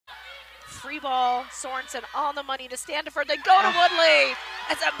free ball. Sorensen on the money to Standiford. They go to Woodley.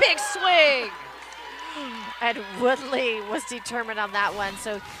 It's a big swing. And Woodley was determined on that one.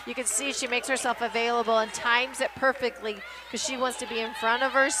 So you can see she makes herself available and times it perfectly because she wants to be in front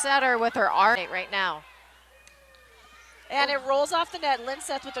of her setter with her arm right now. And it rolls off the net.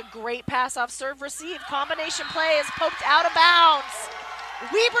 Linseth with a great pass off serve receive. Combination play is poked out of bounds.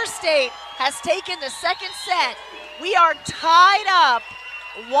 Weber State has taken the second set. We are tied up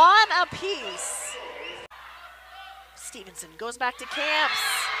 1 apiece. Stevenson goes back to Camps.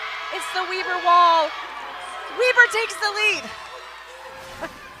 It's the Weber wall. Weber takes the lead.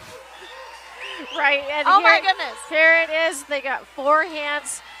 Right, and oh my goodness. Here it is. They got 4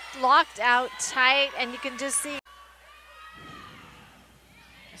 hands locked out tight, and you can just see.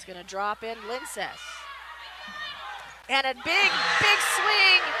 He's gonna drop in Linseth. And a big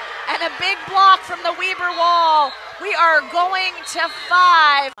swing and a big block from the Weber wall. We are going to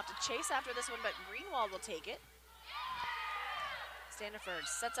 5. Have to chase after this one, but Greenwald will take it. Standiford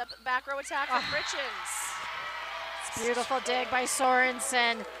sets up back row attack from Richins. Beautiful dig by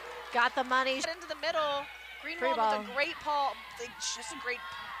Sorensen. Got the money. Into the middle. Greenwald with a great ball. Just a great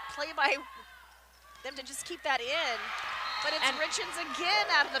play by them to just keep that in. But it's Richins again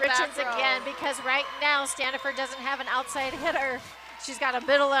out of the back row. Richins again, because right now Standiford doesn't have an outside hitter. She's got a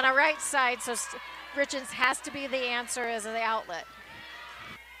middle and a right side, so Richins has to be the answer as the outlet.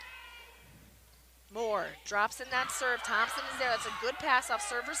 Moore drops in that serve. Thompson is there. That's a good pass off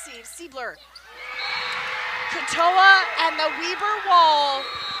serve receive. Siebler. Katoa and the Weber wall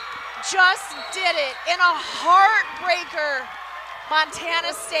just did it in a heartbreaker.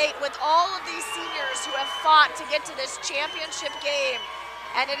 Montana State with all of these seniors who have fought to get to this championship game.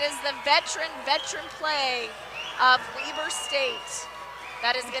 And it is the veteran play of Weber State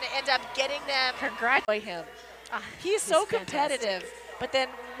that is going to end up getting them. Congratulate him. He's so competitive. But then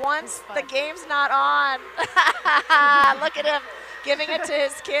once the game's not on, look at him giving it to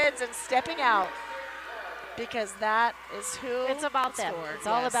his kids and stepping out. Because that is who it's about them. It's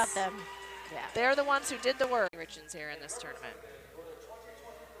all about them. Yeah. They're the ones who did the work. Richins here in this tournament.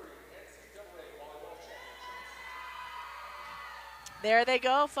 There they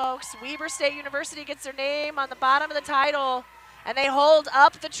go, folks. Weber State University gets their name on the bottom of the title, and they hold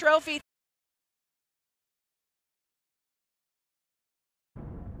up the trophy.